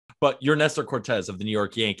but you're Nestor Cortes of the New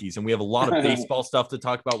York Yankees, and we have a lot of baseball stuff to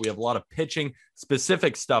talk about. We have a lot of pitching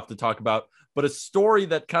specific stuff to talk about, but a story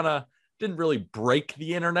that kind of didn't really break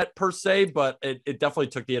the internet per se, but it definitely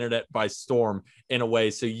took the internet by storm in a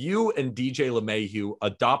way. So you and DJ LeMahieu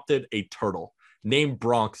adopted a turtle named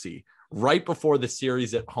Bronxie right before the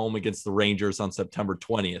series at home against the Rangers on September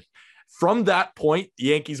 20th. From that point, the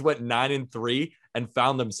Yankees went 9-3 and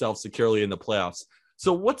found themselves securely in the playoffs.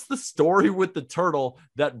 So what's the story with the turtle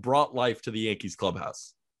that brought life to the Yankees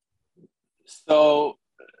clubhouse? So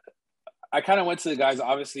I kind of went to the guys,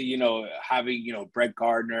 obviously, having, Brett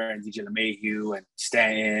Gardner and DJ LeMahieu and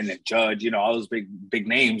Stanton and Judge, all those big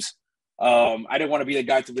names. I didn't want to be the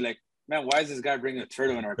guy to be like, man, why is this guy bringing a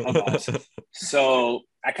turtle in our clubhouse? So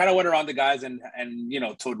I kind of went around the guys and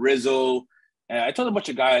told Rizzo. And I told a bunch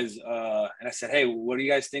of guys, and I said, hey, what do you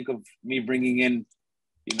guys think of me bringing in,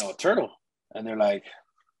 a turtle? And they're like,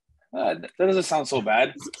 that doesn't sound so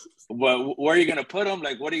bad. But where are you going to put him?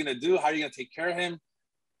 Like, what are you going to do? How are you going to take care of him?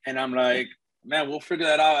 And I'm like, man, we'll figure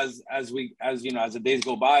that out as the days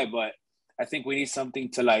go by. But I think we need something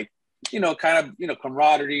to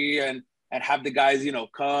camaraderie and have the guys,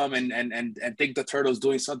 come and think the turtle's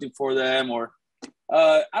doing something for them. Or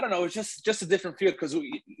I don't know, it's just a different feel because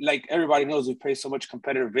like everybody knows we play so much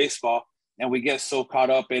competitive baseball and we get so caught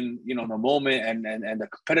up in, the moment and the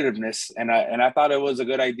competitiveness. And I thought it was a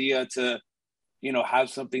good idea to, have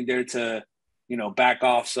something there to, back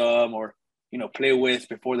off some or, play with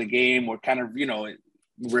before the game or kind of,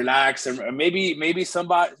 relax and maybe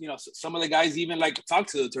somebody, some of the guys even like talk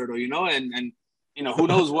to the turtle, and who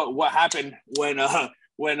knows what happened when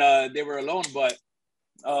they were alone. But,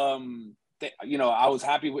 I was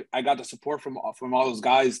happy I got the support from all those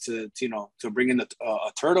guys to bring in a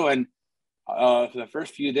turtle. And for the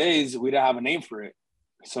first few days, we didn't have a name for it.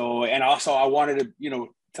 So, and also I wanted to,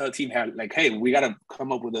 tell the team like, hey, we got to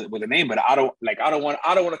come up with a name, but I don't want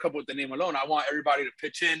to come up with the name alone. I want everybody to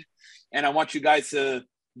pitch in and I want you guys to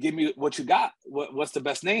give me what you got. What's the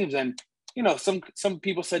best names? And, some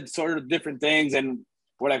people said sort of different things and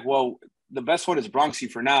we're like, well, the best one is Bronxie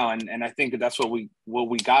for now. And I think that's what we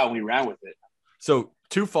got and we ran with it. So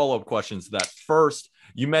 2 follow-up questions to that. First,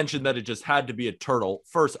 you mentioned that it just had to be a turtle.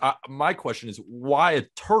 First, my question is why a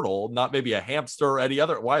turtle, not maybe a hamster or any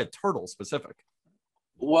other, why a turtle specific?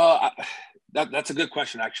 Well, that's a good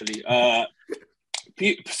question, actually.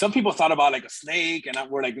 Some people thought about like a snake and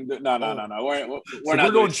we're like, no. We're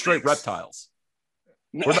not going straight reptiles.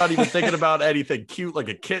 No. We're not even thinking about anything cute like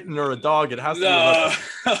a kitten or a dog. It has to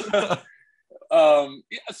be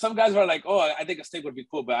some guys were like, oh, I think a snake would be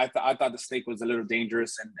cool, but I thought the snake was a little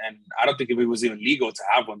dangerous and I don't think it was even legal to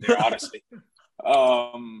have one there, honestly.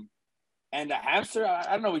 And the hamster,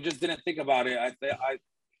 I don't know, we just didn't think about it. I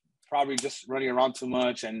probably just running around too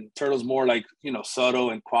much, and turtle's more like,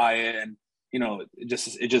 subtle and quiet and, it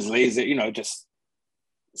just lays there, it just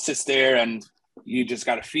sits there and you just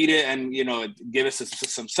got to feed it and, give us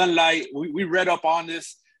some sunlight. We read up on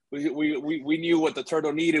this. We knew what the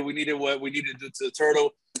turtle needed. We needed what we needed to do to the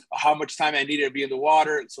turtle, how much time I needed to be in the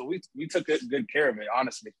water. So we took good care of it,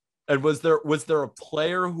 honestly. And was there a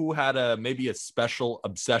player who had maybe a special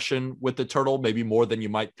obsession with the turtle, maybe more than you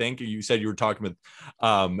might think? You said you were talking with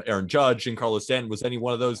Aaron Judge and Carlos Stanton. Was any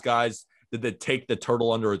one of those guys, did they take the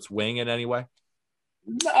turtle under its wing in any way?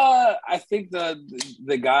 I think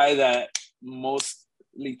the guy that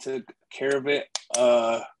mostly took care of it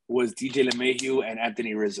was DJ LeMahieu and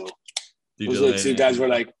Anthony Rizzo. Those are the 2 guys were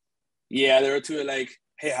like, yeah, there were 2 like,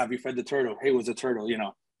 hey, have you fed the turtle? Hey, was the turtle,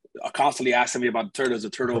 constantly asking me about the turtle. Is the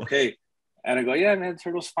turtle okay? And I go, yeah, man, the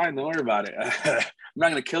turtle's fine. Don't worry about it. I'm not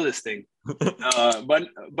gonna kill this thing. But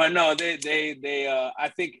no, they I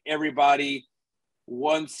think everybody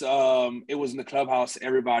once it was in the clubhouse,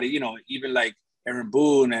 everybody, even like Aaron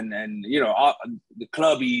Boone and all, the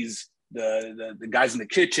clubbies, the guys in the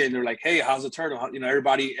kitchen, they're like, hey, how's the turtle?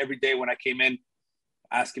 Everybody every day when I came in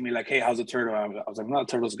asking me like, hey, how's the turtle? I was like, no, the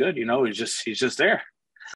turtle's good. He's just there.